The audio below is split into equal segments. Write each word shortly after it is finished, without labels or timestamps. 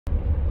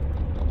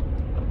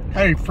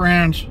Hey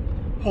friends,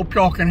 hope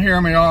y'all can hear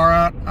me all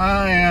right.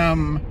 I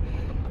am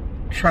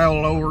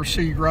traveled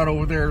overseas. Right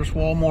over there is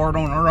Walmart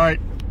on the right.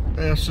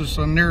 This is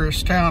the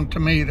nearest town to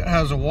me that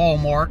has a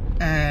Walmart,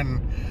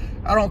 and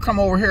I don't come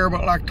over here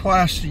but like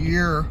twice a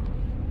year,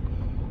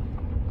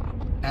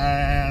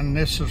 and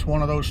this is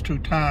one of those two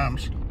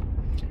times.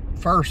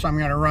 First, I'm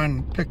going to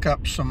run pick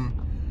up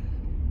some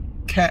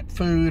cat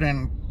food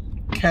and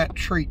cat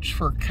treats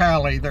for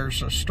Callie.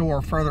 There's a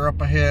store further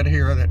up ahead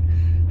here that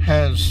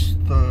has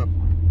the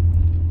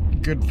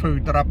good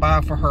food that I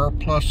buy for her,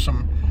 plus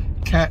some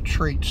cat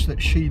treats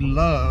that she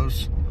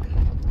loves.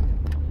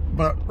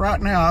 But right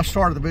now I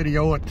started the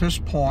video at this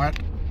point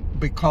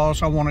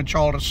because I wanted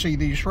y'all to see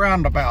these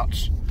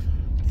roundabouts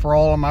for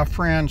all of my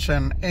friends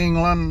in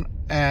England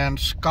and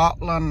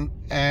Scotland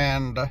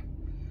and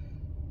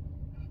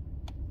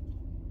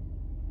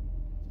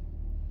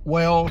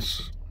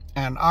Wales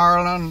and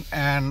Ireland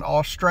and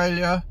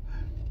Australia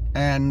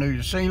and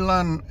New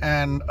Zealand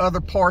and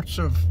other parts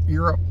of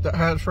Europe that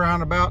has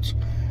roundabouts.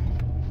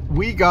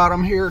 We got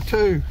them here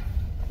too.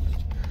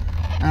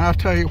 And I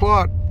tell you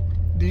what,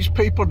 these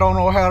people don't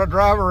know how to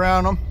drive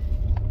around them.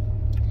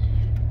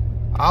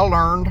 I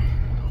learned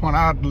when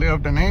I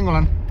lived in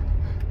England.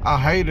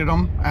 I hated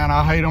them, and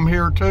I hate them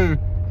here too.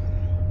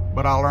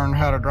 But I learned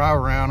how to drive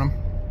around them.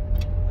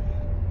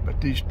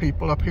 But these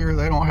people up here,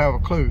 they don't have a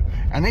clue.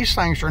 And these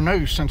things are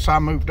new since I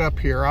moved up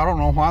here. I don't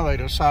know why they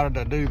decided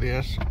to do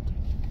this.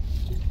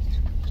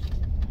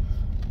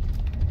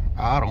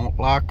 I don't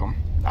like them.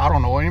 I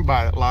don't know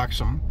anybody that likes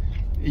them.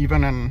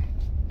 Even in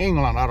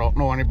England, I don't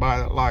know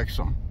anybody that likes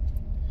them.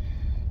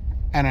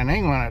 And in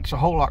England, it's a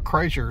whole lot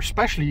crazier.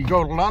 Especially you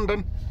go to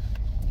London,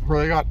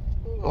 where they got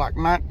like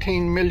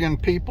 19 million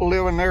people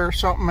living there or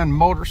something, and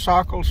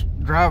motorcycles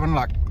driving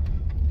like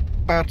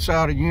bats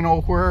out of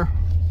you-know-where.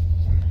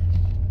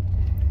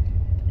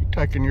 You're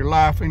taking your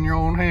life in your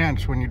own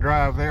hands when you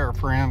drive there,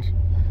 friends.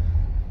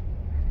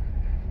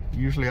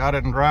 Usually I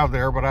didn't drive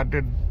there, but I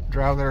did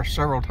drive there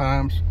several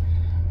times.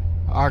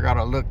 I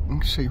gotta look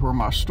and see where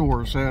my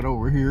store is at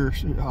over here.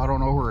 I don't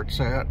know where it's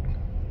at.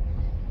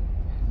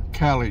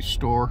 Callie's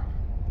store.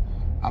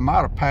 I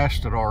might have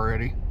passed it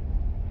already.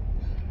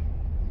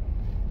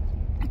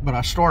 But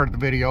I started the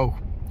video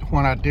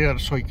when I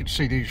did so you could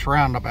see these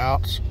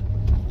roundabouts.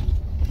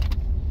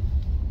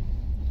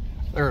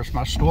 There's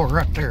my store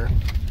right there.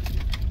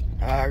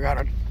 I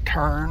gotta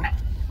turn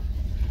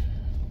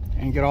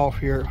and get off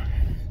here.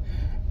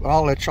 But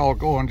I'll let y'all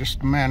go in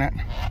just a minute.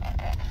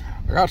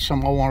 I got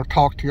something I want to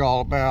talk to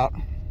y'all about.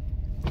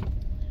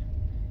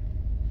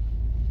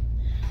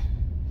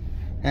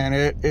 And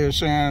it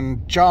is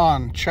in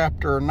John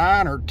chapter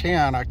 9 or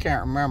 10, I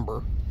can't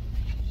remember.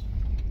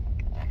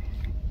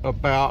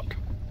 About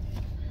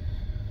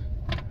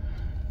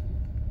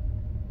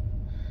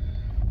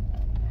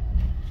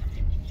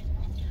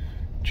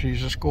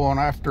Jesus going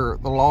after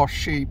the lost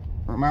sheep.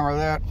 Remember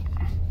that?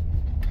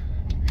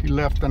 He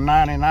left the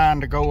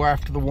 99 to go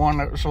after the one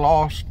that was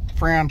lost.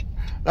 Friend,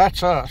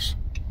 that's us.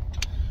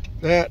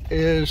 That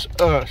is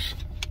us.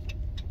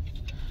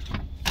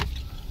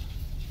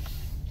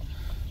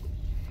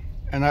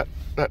 And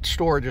that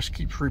story just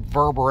keeps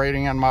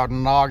reverberating in my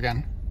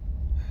noggin.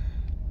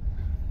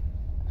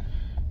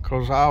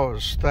 Because I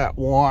was that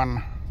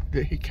one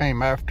that he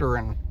came after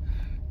in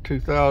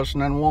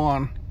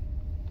 2001.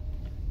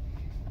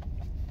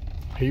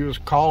 He was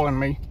calling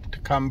me to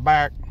come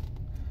back,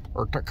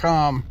 or to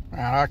come,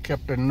 and I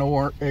kept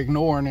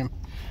ignoring him.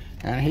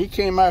 And he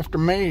came after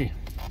me,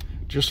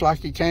 just like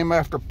he came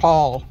after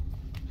Paul,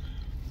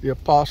 the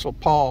Apostle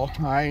Paul.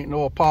 I ain't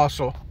no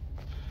apostle.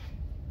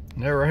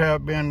 Never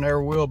have been,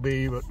 never will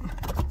be, but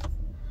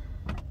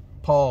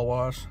Paul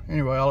was.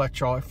 Anyway, I'll let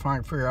y'all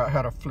figure out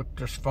how to flip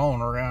this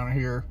phone around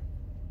here.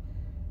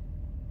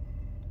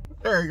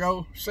 There you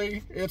go.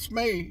 See, it's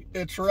me.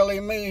 It's really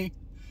me.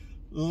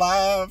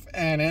 Live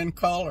and in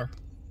color.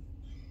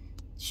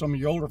 Some of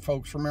you older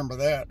folks remember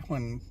that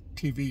when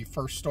TV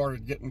first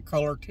started getting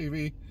color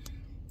TV.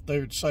 They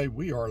would say,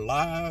 we are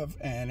live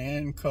and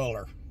in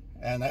color.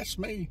 And that's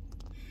me.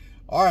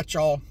 All right,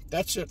 y'all.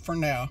 That's it for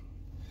now.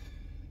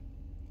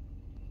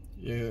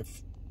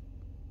 If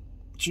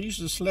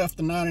Jesus left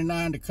the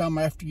 99 to come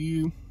after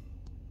you,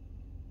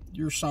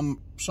 you're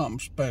something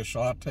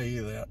special, I'll tell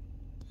you that.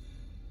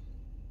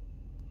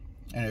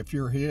 And if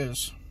you're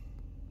his,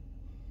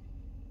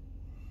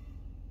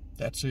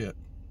 that's it.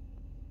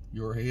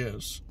 You're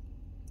his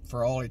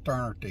for all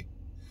eternity.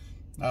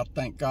 I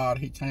thank God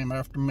he came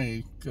after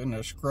me.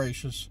 Goodness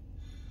gracious.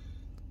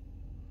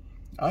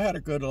 I had a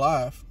good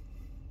life.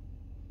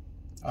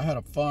 I had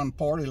a fun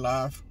party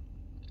life.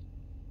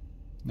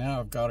 Now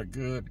I've got a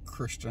good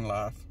Christian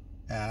life,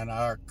 and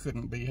I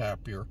couldn't be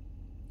happier.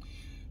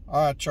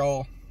 All right,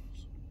 y'all.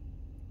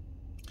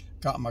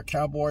 Got my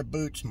cowboy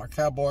boots, my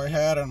cowboy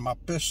hat, and my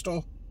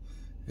pistol.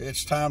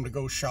 It's time to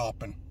go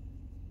shopping.